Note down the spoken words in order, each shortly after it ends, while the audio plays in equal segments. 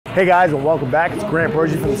Hey guys, and welcome back. It's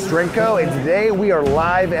Broggi from the Strength Co, and today we are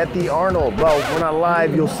live at the Arnold. Well, we're not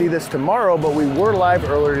live, you'll see this tomorrow, but we were live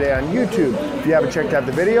earlier today on YouTube. If you haven't checked out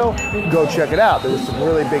the video, go check it out. There was some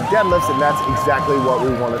really big deadlifts, and that's exactly what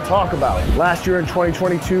we want to talk about. Last year in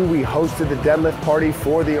 2022, we hosted the deadlift party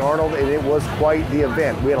for the Arnold, and it was quite the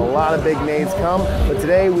event. We had a lot of big names come, but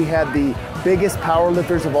today we had the biggest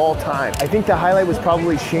powerlifters of all time. I think the highlight was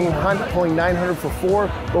probably Shane Hunt pulling 900 for 4,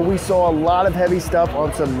 but we saw a lot of heavy stuff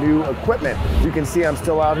on some new equipment. You can see I'm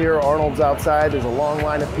still out here, Arnold's outside, there's a long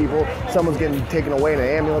line of people. Someone's getting taken away in an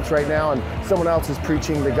ambulance right now, and someone else is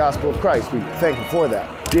preaching the gospel of Christ. We thank him for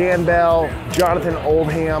that. Dan Bell, Johnathan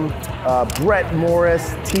Oldham, Brett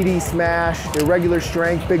Morris, TD Smash, Irregular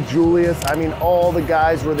Strength, Big Julius. I mean, all the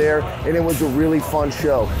guys were there, and it was a really fun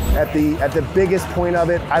show. At the biggest point of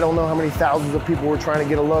it, I don't know how many thousands of people were trying to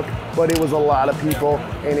get a look, but it was a lot of people,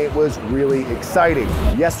 and it was really exciting.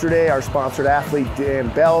 Yesterday, our sponsored athlete, Dan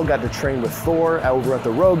Bell, got to train with Thor over at the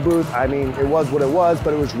Rogue booth. I mean, it was what it was,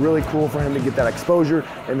 but it was really cool for him to get that exposure.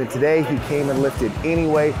 And then today, he came and lifted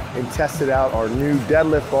anyway and tested out our new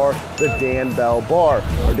deadlift bar, the Dan Bell bar.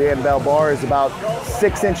 Our Dan Bell bar is about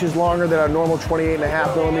 6 inches longer than our normal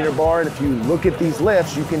 28.5 millimeter bar, and if you look at these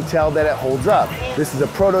lifts, you can tell that it holds up. This is a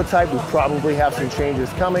prototype. We probably have some changes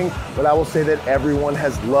coming, but I will say that everyone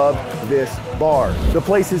has loved this bar. The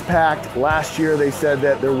place is packed. Last year they said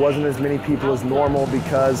that there wasn't as many people as normal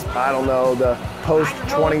because, I don't know, the post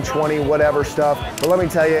 2020 whatever stuff, but let me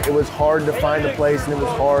tell you, it was hard to find a place and it was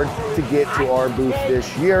hard to get to our booth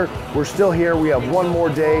this year. We're still here. We have one more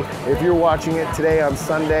day. If you're watching it today on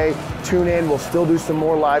Sunday, tune in. We'll still do some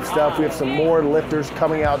more live stuff. We have some more lifters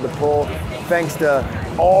coming out to pull. Thanks to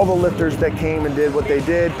all the lifters that came and did what they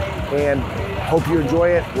did, and hope you enjoy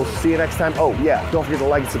it. We'll see you next time. Oh yeah, don't forget to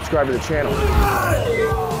like and subscribe to the channel.